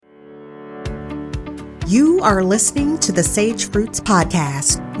You are listening to the Sage Fruits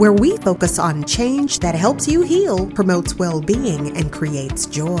Podcast, where we focus on change that helps you heal, promotes well-being, and creates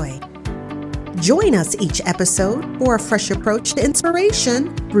joy. Join us each episode for a fresh approach to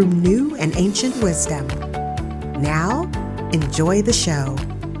inspiration through new and ancient wisdom. Now, enjoy the show.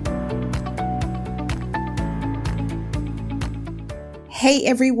 Hey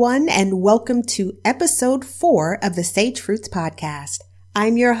everyone, and welcome to episode 4 of the Sage Fruits Podcast.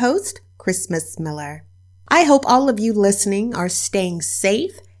 I'm your host, Christmas Miller. I hope all of you listening are staying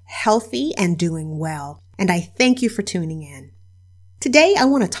safe, healthy, and doing well. And I thank you for tuning in. Today, I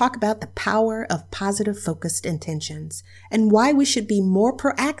want to talk about the power of positive focused intentions and why we should be more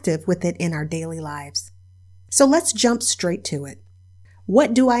proactive with it in our daily lives. So let's jump straight to it.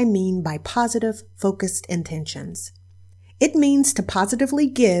 What do I mean by positive focused intentions? It means to positively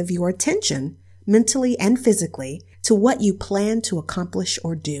give your attention, mentally and physically, to what you plan to accomplish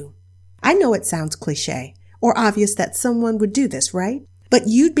or do. I know it sounds cliche or obvious that someone would do this, right? But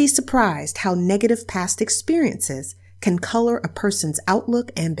you'd be surprised how negative past experiences can color a person's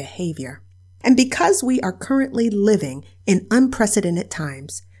outlook and behavior. And because we are currently living in unprecedented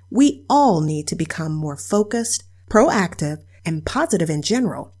times, we all need to become more focused, proactive, and positive in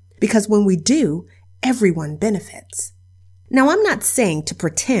general, because when we do, everyone benefits. Now, I'm not saying to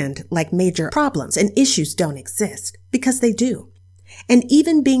pretend like major problems and issues don't exist, because they do. And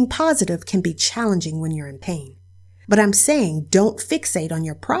even being positive can be challenging when you're in pain. But I'm saying don't fixate on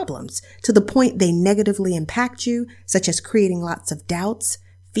your problems to the point they negatively impact you, such as creating lots of doubts,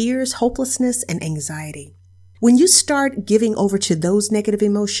 fears, hopelessness, and anxiety. When you start giving over to those negative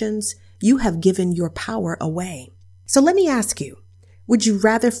emotions, you have given your power away. So let me ask you, would you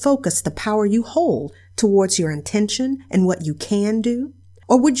rather focus the power you hold towards your intention and what you can do?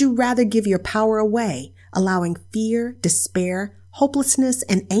 Or would you rather give your power away, allowing fear, despair, hopelessness,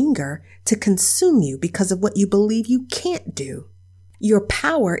 and anger to consume you because of what you believe you can't do? Your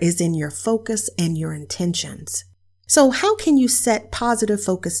power is in your focus and your intentions. So how can you set positive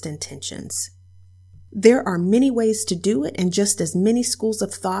focused intentions? There are many ways to do it and just as many schools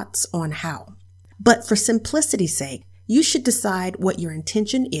of thoughts on how. But for simplicity's sake, you should decide what your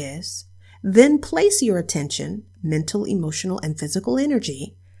intention is, then place your attention, mental, emotional, and physical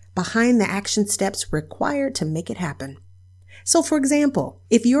energy behind the action steps required to make it happen. So for example,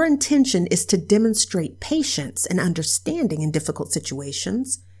 if your intention is to demonstrate patience and understanding in difficult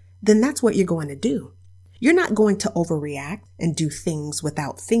situations, then that's what you're going to do. You're not going to overreact and do things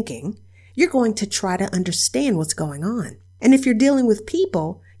without thinking. You're going to try to understand what's going on. And if you're dealing with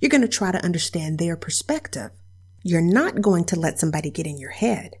people, you're going to try to understand their perspective. You're not going to let somebody get in your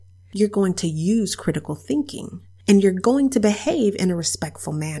head. You're going to use critical thinking, and you're going to behave in a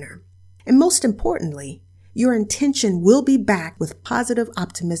respectful manner. And most importantly, your intention will be backed with positive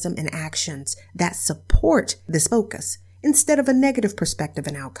optimism and actions that support this focus instead of a negative perspective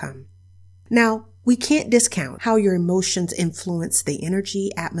and outcome. Now, we can't discount how your emotions influence the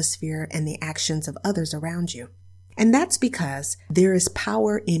energy, atmosphere, and the actions of others around you. And that's because there is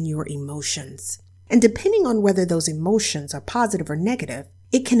power in your emotions. And depending on whether those emotions are positive or negative,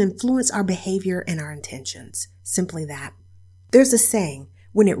 it can influence our behavior and our intentions. Simply that. There's a saying,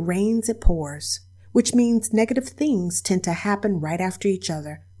 when it rains, it pours, which means negative things tend to happen right after each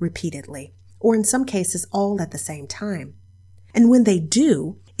other repeatedly, or in some cases all at the same time. And when they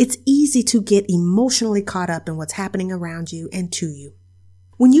do, it's easy to get emotionally caught up in what's happening around you and to you.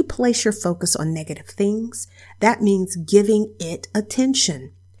 When you place your focus on negative things, that means giving it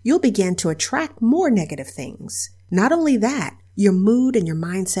attention. You'll begin to attract more negative things. Not only that, your mood and your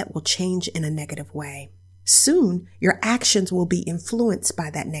mindset will change in a negative way. Soon, your actions will be influenced by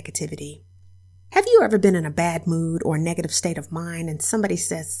that negativity. Have you ever been in a bad mood or a negative state of mind and somebody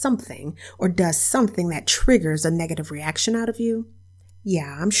says something or does something that triggers a negative reaction out of you?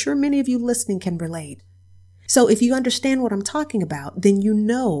 Yeah, I'm sure many of you listening can relate. So if you understand what I'm talking about, then you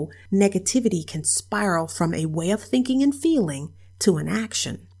know negativity can spiral from a way of thinking and feeling to an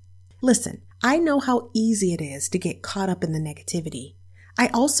action. Listen, I know how easy it is to get caught up in the negativity. I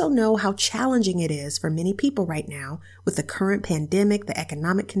also know how challenging it is for many people right now with the current pandemic, the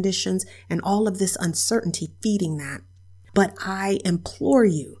economic conditions, and all of this uncertainty feeding that. But I implore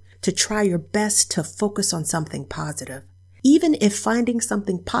you to try your best to focus on something positive, even if finding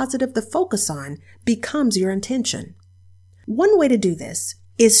something positive to focus on becomes your intention. One way to do this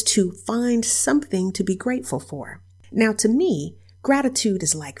is to find something to be grateful for. Now, to me, gratitude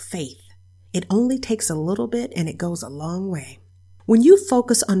is like faith. It only takes a little bit and it goes a long way. When you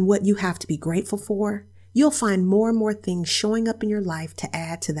focus on what you have to be grateful for, you'll find more and more things showing up in your life to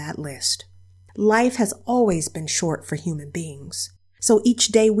add to that list. Life has always been short for human beings. So each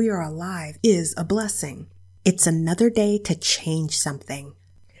day we are alive is a blessing. It's another day to change something.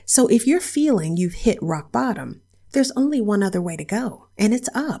 So if you're feeling you've hit rock bottom, there's only one other way to go, and it's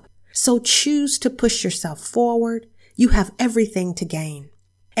up. So choose to push yourself forward. You have everything to gain.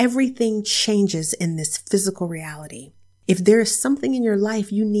 Everything changes in this physical reality. If there is something in your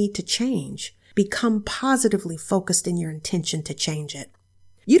life you need to change, become positively focused in your intention to change it.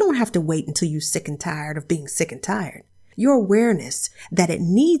 You don't have to wait until you're sick and tired of being sick and tired. Your awareness that it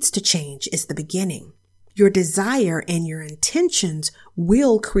needs to change is the beginning. Your desire and your intentions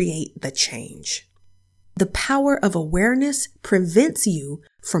will create the change. The power of awareness prevents you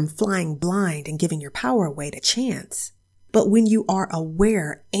from flying blind and giving your power away to chance. But when you are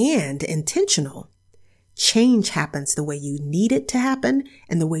aware and intentional, change happens the way you need it to happen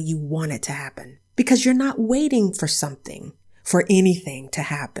and the way you want it to happen. Because you're not waiting for something, for anything to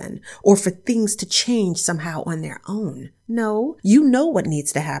happen, or for things to change somehow on their own. No, you know what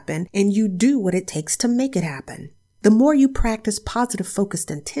needs to happen and you do what it takes to make it happen. The more you practice positive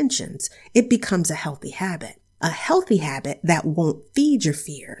focused intentions, it becomes a healthy habit. A healthy habit that won't feed your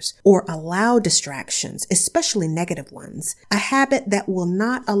fears or allow distractions, especially negative ones. A habit that will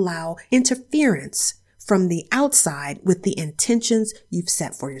not allow interference from the outside with the intentions you've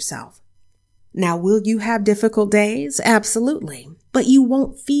set for yourself. Now, will you have difficult days? Absolutely. But you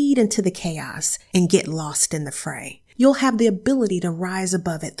won't feed into the chaos and get lost in the fray. You'll have the ability to rise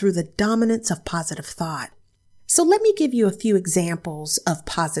above it through the dominance of positive thought. So let me give you a few examples of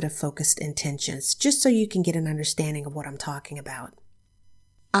positive focused intentions, just so you can get an understanding of what I'm talking about.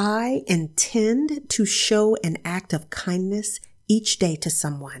 I intend to show an act of kindness each day to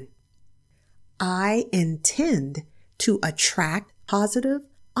someone. I intend to attract positive,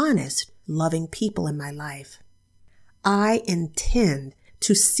 honest, loving people in my life. I intend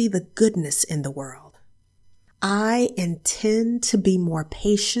to see the goodness in the world. I intend to be more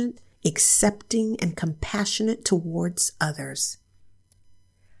patient, accepting, and compassionate towards others.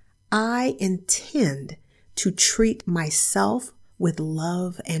 I intend to treat myself with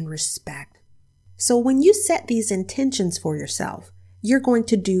love and respect. So when you set these intentions for yourself, you're going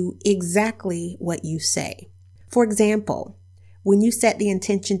to do exactly what you say. For example, when you set the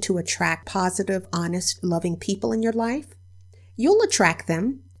intention to attract positive, honest, loving people in your life, you'll attract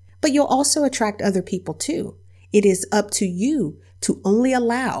them, but you'll also attract other people too. It is up to you to only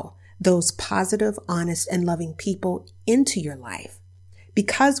allow those positive, honest, and loving people into your life.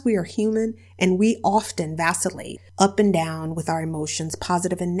 Because we are human and we often vacillate up and down with our emotions,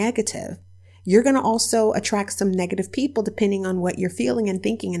 positive and negative, you're going to also attract some negative people depending on what you're feeling and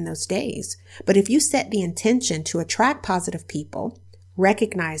thinking in those days. But if you set the intention to attract positive people,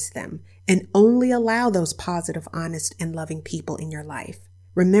 recognize them, and only allow those positive, honest, and loving people in your life,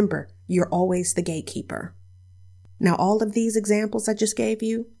 remember, you're always the gatekeeper. Now, all of these examples I just gave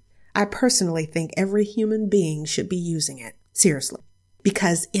you, I personally think every human being should be using it. Seriously.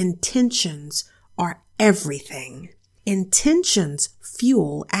 Because intentions are everything. Intentions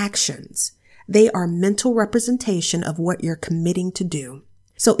fuel actions. They are mental representation of what you're committing to do.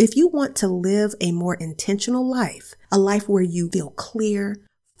 So if you want to live a more intentional life, a life where you feel clear,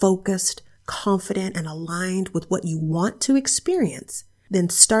 focused, confident, and aligned with what you want to experience, then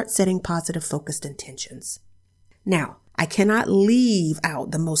start setting positive focused intentions. Now, I cannot leave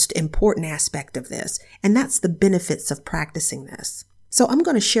out the most important aspect of this, and that's the benefits of practicing this. So I'm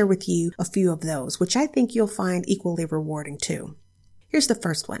going to share with you a few of those, which I think you'll find equally rewarding too. Here's the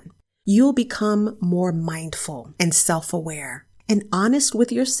first one. You'll become more mindful and self-aware and honest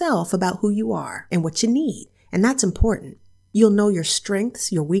with yourself about who you are and what you need. And that's important. You'll know your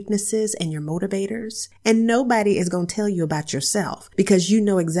strengths, your weaknesses, and your motivators. And nobody is going to tell you about yourself because you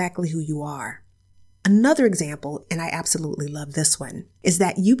know exactly who you are. Another example, and I absolutely love this one, is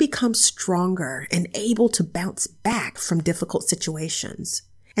that you become stronger and able to bounce back from difficult situations.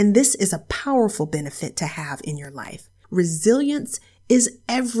 And this is a powerful benefit to have in your life. Resilience is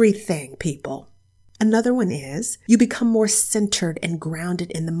everything, people. Another one is you become more centered and grounded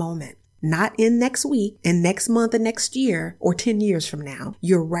in the moment. Not in next week and next month and next year or 10 years from now.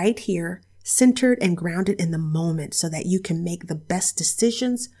 You're right here, centered and grounded in the moment so that you can make the best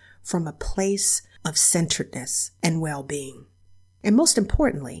decisions from a place of centeredness and well-being. And most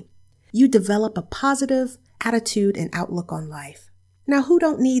importantly, you develop a positive attitude and outlook on life. Now, who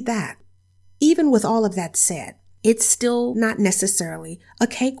don't need that? Even with all of that said, it's still not necessarily a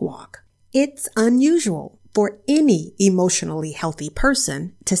cakewalk. It's unusual for any emotionally healthy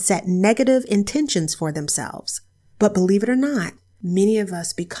person to set negative intentions for themselves. But believe it or not, many of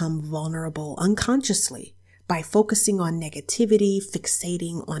us become vulnerable unconsciously by focusing on negativity,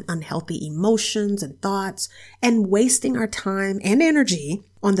 fixating on unhealthy emotions and thoughts, and wasting our time and energy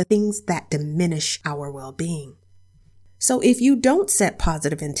on the things that diminish our well-being. So if you don't set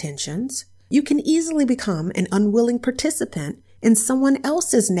positive intentions, you can easily become an unwilling participant in someone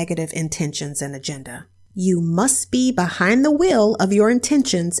else's negative intentions and agenda. You must be behind the wheel of your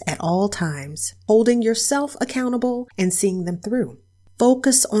intentions at all times, holding yourself accountable and seeing them through.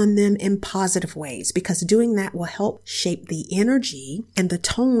 Focus on them in positive ways because doing that will help shape the energy and the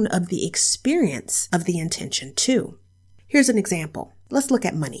tone of the experience of the intention too. Here's an example. Let's look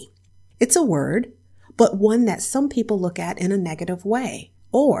at money. It's a word, but one that some people look at in a negative way,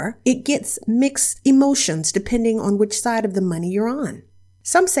 or it gets mixed emotions depending on which side of the money you're on.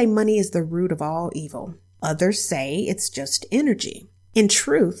 Some say money is the root of all evil. Others say it's just energy. In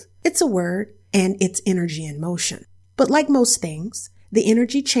truth, it's a word and it's energy in motion. But like most things, the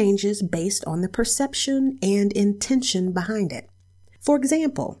energy changes based on the perception and intention behind it. For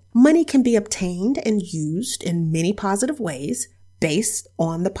example, money can be obtained and used in many positive ways based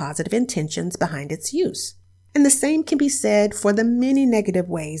on the positive intentions behind its use. And the same can be said for the many negative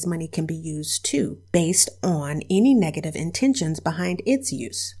ways money can be used too, based on any negative intentions behind its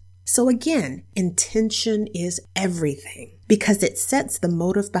use. So again, intention is everything because it sets the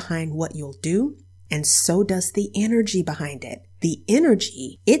motive behind what you'll do, and so does the energy behind it. The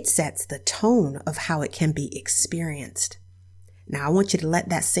energy, it sets the tone of how it can be experienced. Now I want you to let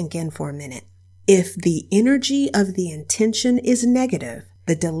that sink in for a minute. If the energy of the intention is negative,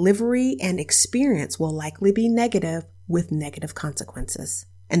 the delivery and experience will likely be negative with negative consequences.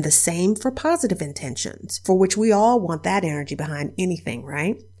 And the same for positive intentions, for which we all want that energy behind anything,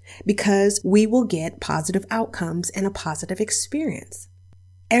 right? Because we will get positive outcomes and a positive experience.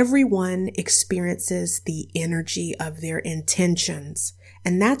 Everyone experiences the energy of their intentions,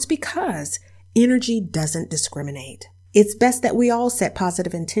 and that's because energy doesn't discriminate. It's best that we all set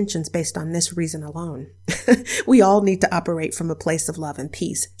positive intentions based on this reason alone. We all need to operate from a place of love and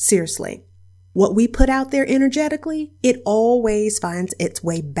peace. Seriously. What we put out there energetically, it always finds its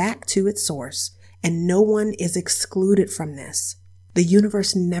way back to its source, and no one is excluded from this. The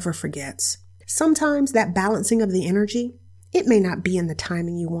universe never forgets. Sometimes that balancing of the energy, it may not be in the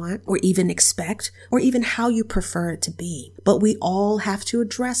timing you want or even expect or even how you prefer it to be. But we all have to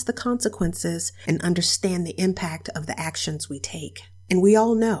address the consequences and understand the impact of the actions we take. And we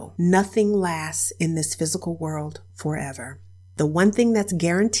all know nothing lasts in this physical world forever. The one thing that's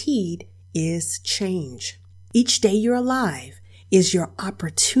guaranteed is change. Each day you're alive is your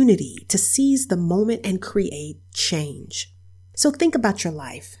opportunity to seize the moment and create change. So think about your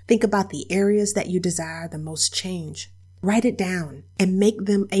life. Think about the areas that you desire the most change. Write it down and make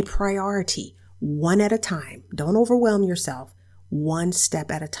them a priority, one at a time. Don't overwhelm yourself, one step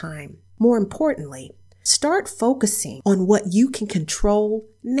at a time. More importantly, start focusing on what you can control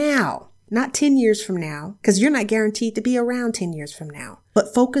now, not 10 years from now, because you're not guaranteed to be around 10 years from now,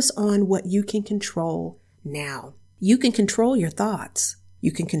 but focus on what you can control now. You can control your thoughts.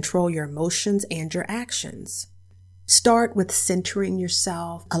 You can control your emotions and your actions. Start with centering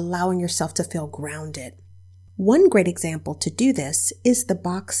yourself, allowing yourself to feel grounded. One great example to do this is the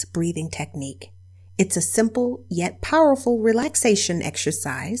box breathing technique. It's a simple yet powerful relaxation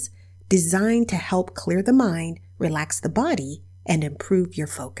exercise designed to help clear the mind, relax the body, and improve your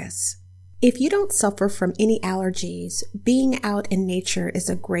focus. If you don't suffer from any allergies, being out in nature is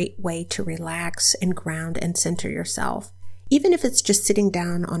a great way to relax and ground and center yourself. Even if it's just sitting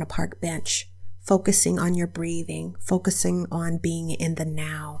down on a park bench, focusing on your breathing, focusing on being in the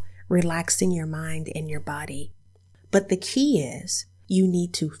now, relaxing your mind and your body. But the key is you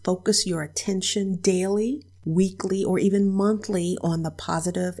need to focus your attention daily, weekly, or even monthly on the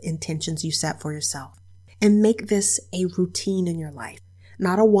positive intentions you set for yourself. And make this a routine in your life.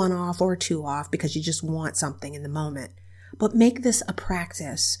 Not a one-off or a two-off because you just want something in the moment. But make this a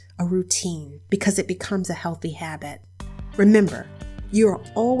practice, a routine, because it becomes a healthy habit. Remember, you are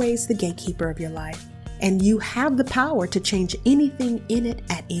always the gatekeeper of your life, and you have the power to change anything in it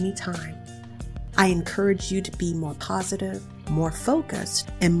at any time. I encourage you to be more positive, more focused,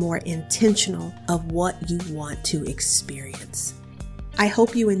 and more intentional of what you want to experience. I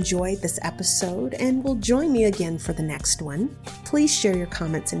hope you enjoyed this episode and will join me again for the next one. Please share your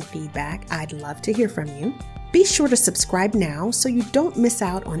comments and feedback. I'd love to hear from you. Be sure to subscribe now so you don't miss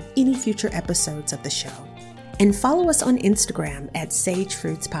out on any future episodes of the show. And follow us on Instagram at Sage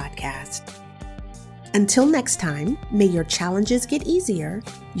Fruits Podcast. Until next time, may your challenges get easier,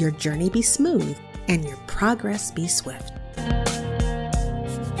 your journey be smooth, and your progress be swift.